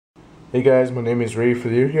Hey guys, my name is Ray for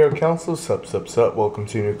the YugiohCouncil. Sup. Welcome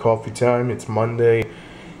to New Coffee Time. It's Monday.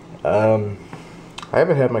 I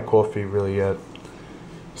haven't had my coffee really yet.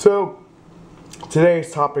 So,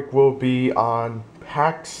 today's topic will be on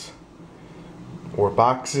packs, or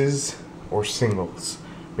boxes, or singles.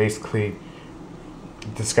 Basically,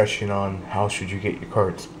 discussion on how should you get your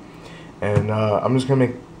cards. And I'm just going to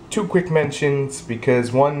make two quick mentions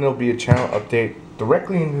because one, there'll be a channel update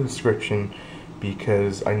directly in the description,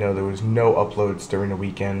 because I know there was no uploads during the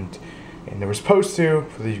weekend, and there was supposed to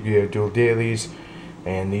for the Yugioh Duel Dailies,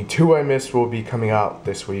 and the two I missed will be coming out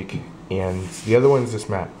this week, and the other one's this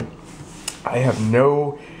map. I have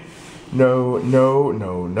no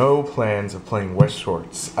plans of playing West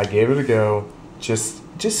Shorts. I gave it a go, just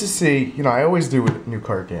to see, you know, I always do with new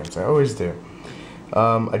card games, I always do.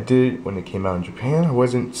 I did it when it came out in Japan. I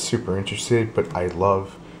wasn't super interested, but I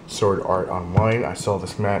love sword art online. I saw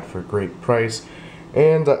this mat for a great price,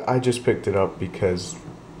 and I just picked it up because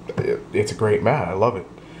it's a great mat. I love it.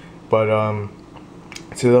 But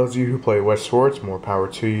to those of you who play West Swords, more power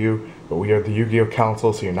to you. But we are the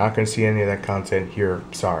YugiohCouncil, so you're not going to see any of that content here.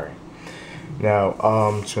 Sorry. Now,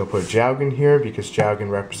 I'm just going to put Jougen here because Jougen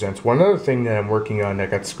represents one other thing that I'm working on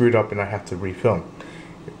that got screwed up and I have to refilm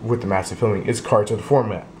with the massive filming. Is cards of the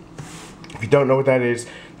format. If you don't know what that is,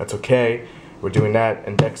 that's okay. We're doing that,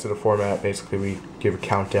 and decks of the format, basically we give a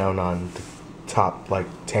countdown on the top like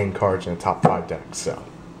 10 cards in the top 5 decks. So,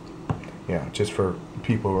 yeah, just for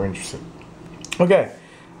people who are interested. Okay,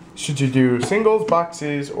 should you do singles,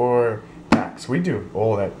 boxes, or packs? We do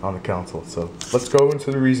all that on the council. So let's go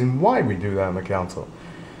into the reason why we do that on the council.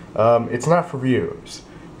 It's not for viewers.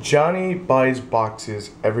 Johnny buys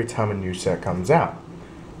boxes every time a new set comes out.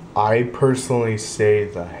 I personally stay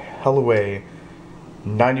the hell away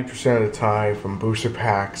 90% of the time from booster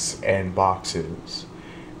packs and boxes.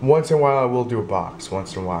 Once in a while I will do a box,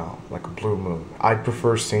 once in a while, like a blue moon. I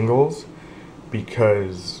prefer singles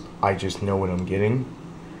because I just know what I'm getting.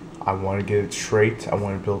 I want to get it straight, I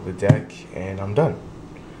want to build the deck, and I'm done.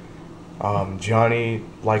 Johnny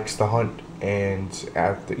likes the hunt, and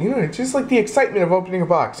after, you know, it's just like the excitement of opening a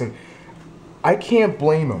box, and I can't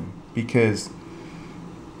blame him because,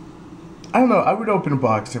 I don't know, I would open a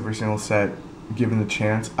box every single set given the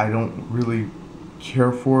chance. I don't really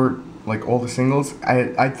care for like all the singles.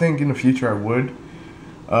 I think in the future I would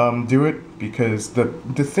do it, because the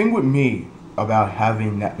thing with me about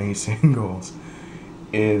having that many singles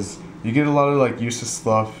is you get a lot of like useless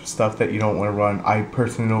stuff that you don't want to run. I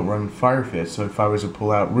personally don't run Fire Fist, so if I was to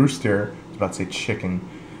pull out Rooster, I was about to say chicken,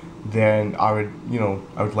 then I would, you know,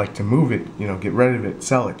 I would like to move it, you know, get rid of it,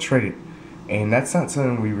 sell it, trade it. And that's not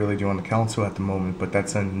something we really do on the council at the moment, but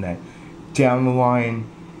that's something that down the line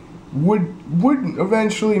would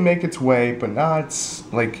eventually make its way, but not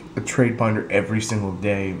like a trade binder every single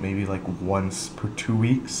day, maybe like once per 2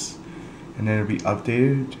 weeks, and then it'll be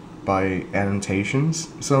updated by annotations,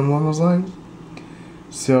 something along those lines.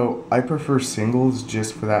 So I prefer singles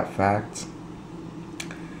just for that fact.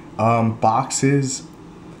 Boxes,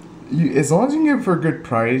 as long as you can get it for a good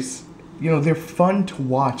price, you know, they're fun to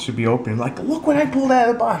watch, to be open. Like, look what I pulled out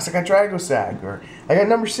of the box. I got Dragosag, or I got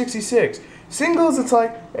number 66. Singles, it's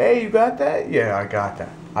like, hey, you got that? Yeah, I got that.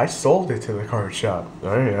 I sold it to the card shop.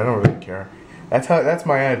 I don't really care. That's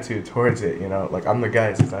my attitude towards it, you know. Like, I'm the guy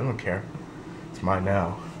that says, I don't care. It's mine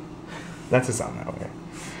now. That's just not that way.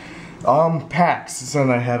 Packs.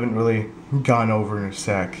 Something I haven't really gone over in a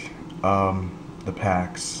sec. The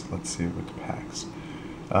packs. Let's see what the packs.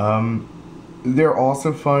 They're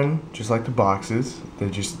also fun, just like the boxes.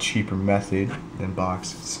 They're just a cheaper method than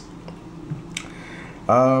boxes.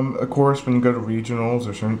 Of course, when you go to regionals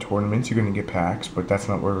or certain tournaments, you're going to get packs, but that's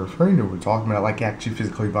not what we're referring to. We're talking about like actually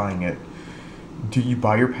physically buying it. Do you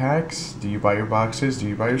buy your packs? Do you buy your boxes? Do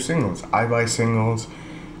you buy your singles? I buy singles.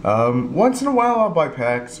 Once in a while I'll buy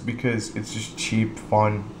packs because it's just cheap,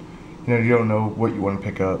 fun. You know, you don't know what you want to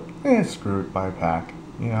pick up. Screw it, buy a pack.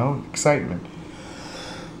 You know, excitement.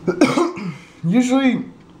 Usually,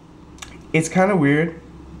 it's kind of weird,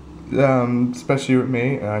 especially with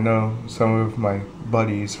me, and I know some of my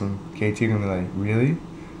buddies from KT are going to be like, really?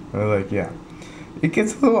 And they're like, yeah. It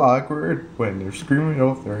gets a little awkward when they're screaming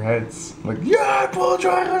off their heads, like, yeah, I pulled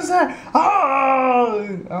Dragosag! Ah!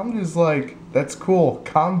 I'm just like, that's cool,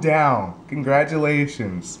 calm down,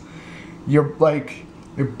 congratulations. You're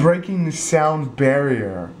breaking the sound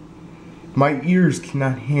barrier. My ears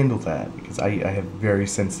cannot handle that because I have very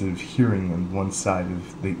sensitive hearing on one side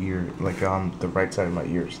of the ear, like on the right side of my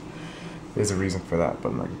ears. There's a reason for that,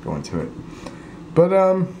 but I'm not going to go into it. But,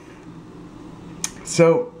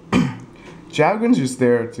 so, Jougen's just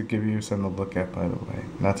there to give you something to look at, by the way.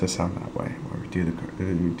 Not to sound that way. do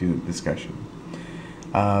the discussion.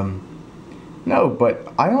 No,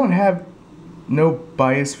 but I don't have no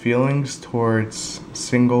biased feelings towards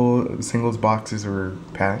singles boxes or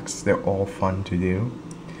packs. They're all fun to do.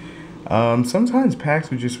 Sometimes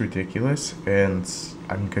packs are just ridiculous, and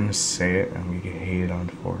I'm gonna say it, I'm gonna get hated on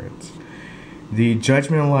for it. The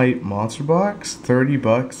Judgment Light Monster Box,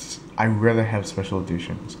 $30. I'd rather have special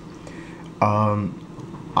editions.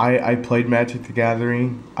 I played Magic the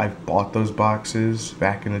Gathering. I've bought those boxes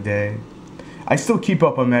back in the day. I still keep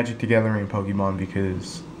up on Magic the Gathering and Pokemon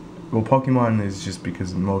because, well, Pokemon is just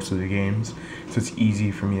because of most of the games, so it's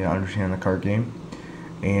easy for me to understand the card game.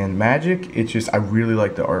 And Magic, it's just, I really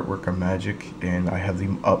like the artwork on Magic, and I have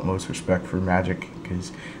the utmost respect for Magic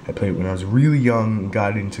because I played it when I was really young and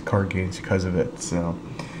got into card games because of it, so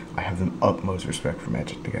I have the utmost respect for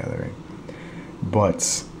Magic the Gathering.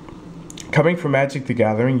 But coming from Magic the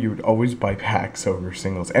Gathering, you would always buy packs over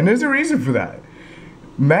singles, and there's a reason for that.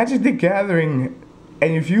 Magic the Gathering,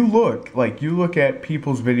 and if you look, like, you look at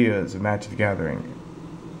people's videos of Magic the Gathering,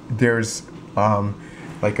 there's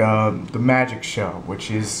the Magic Show,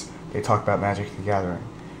 which is, they talk about Magic the Gathering.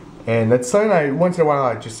 And that's something once in a while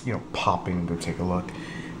I just, pop in to take a look.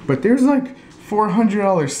 But there's like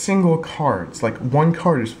 $400 single cards. Like, one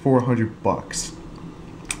card is $400.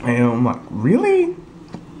 And I'm like, really?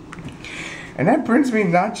 And that brings me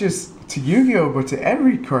not just to Yu-Gi-Oh, but to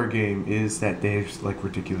every card game, is that there's like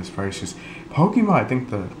ridiculous prices. Pokemon, I think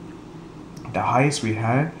the highest we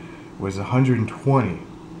had was 120.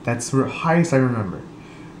 That's the highest I remember.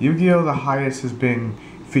 Yu-Gi-Oh, the highest has been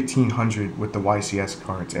 1,500 with the YCS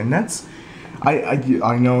cards, and that's, I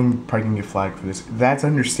know I'm probably gonna get flagged for this. That's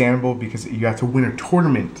understandable because you have to win a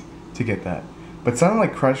tournament to get that. But something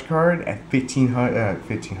like Crush Card at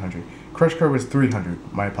 1,500. Crush Card was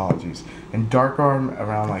 300. My apologies. And Dark Arm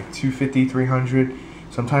around like 250, 300,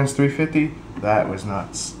 sometimes 350. That was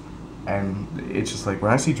nuts. And it's just like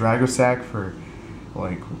when I see Dragosack for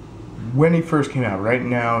like when he first came out. Right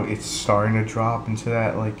now, it's starting to drop into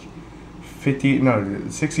that like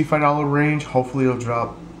 $65 range. Hopefully, it'll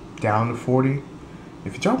drop down to 40.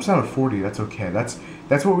 If it drops down to 40, that's okay. That's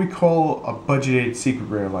what we call a budgeted secret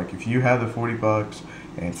rare. Like if you have the $40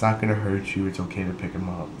 and it's not gonna hurt you, it's okay to pick them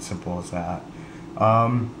up. Simple as that.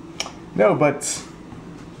 No, but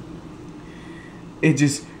it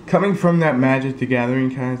just coming from that Magic the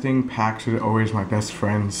Gathering kind of thing. Packs are always my best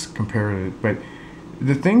friends compared to it, but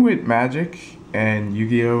the thing with Magic and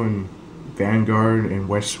Yu-Gi-Oh and Vanguard and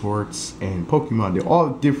West Schwartz and Pokemon, they're all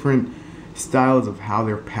different styles of how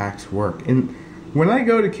their packs work. And when I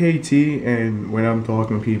go to KT and when I'm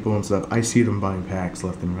talking to people and stuff, I see them buying packs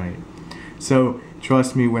left and right. So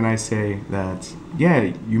trust me when I say that,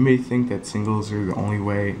 yeah, you may think that singles are the only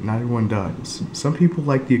way. Not everyone does. Some people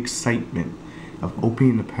like the excitement of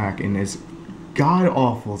opening the pack, and as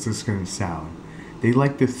god-awful as this is going to sound, they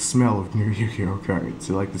like the smell of new Yu-Gi-Oh cards.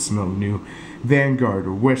 They like the smell of new Vanguard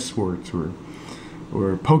or West Schwartz or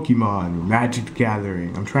Pokemon or Magic the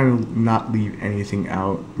Gathering. I'm trying to not leave anything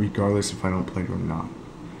out, regardless if I don't play it or not.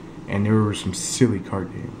 And there were some silly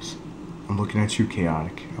card games. I'm looking at you,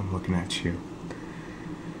 Chaotic. I'm looking at you.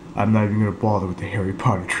 I'm not even going to bother with the Harry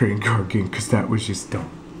Potter trading card game because that was just dumb.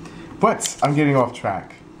 But I'm getting off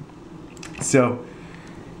track. So,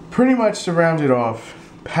 pretty much to round it off,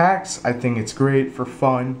 packs, I think it's great for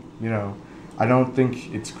fun. I don't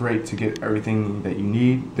think it's great to get everything that you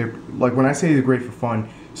need. They're, like when I say they're great for fun,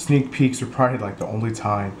 sneak peeks are probably like the only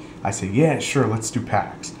time I say, yeah, sure, let's do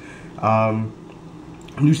packs.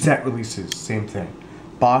 New set releases, same thing.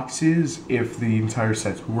 Boxes, if the entire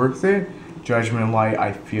set's worth it. Judgment Light,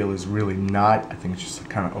 I feel, is really not. I think it's just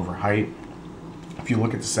kind of overhyped. If you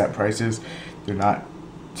look at the set prices, they're not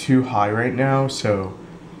too high right now, so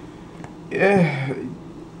you're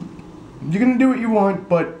gonna do what you want,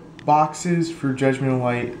 but boxes for Judgment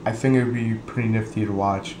Light, I think it would be pretty nifty to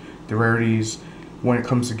watch. The rarities, when it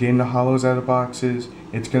comes to getting the holos out of boxes,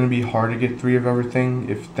 it's gonna be hard to get 3 of everything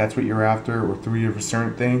if that's what you're after, or 3 of a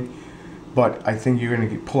certain thing. But I think you're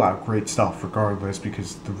gonna pull out great stuff regardless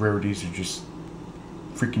because the rarities are just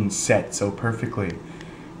freaking set so perfectly.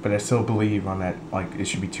 But I still believe on that, like, it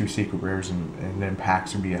should be 2 secret rares and then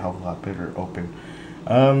packs would be a hell of a lot better open.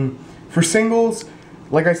 For singles,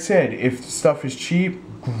 like I said, if the stuff is cheap,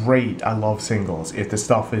 great, I love singles. If the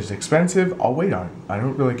stuff is expensive, I'll wait on it. I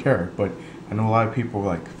don't really care, but I know a lot of people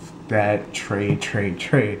are like, that,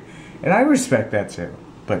 trade. And I respect that too,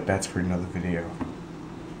 but that's for another video,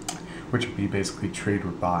 which would be basically trade or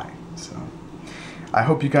buy. So, I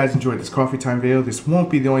hope you guys enjoyed this coffee time video. This won't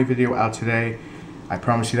be the only video out today. I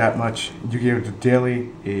promise you that much. Yugioh Duel Daily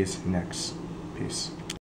is next. Peace.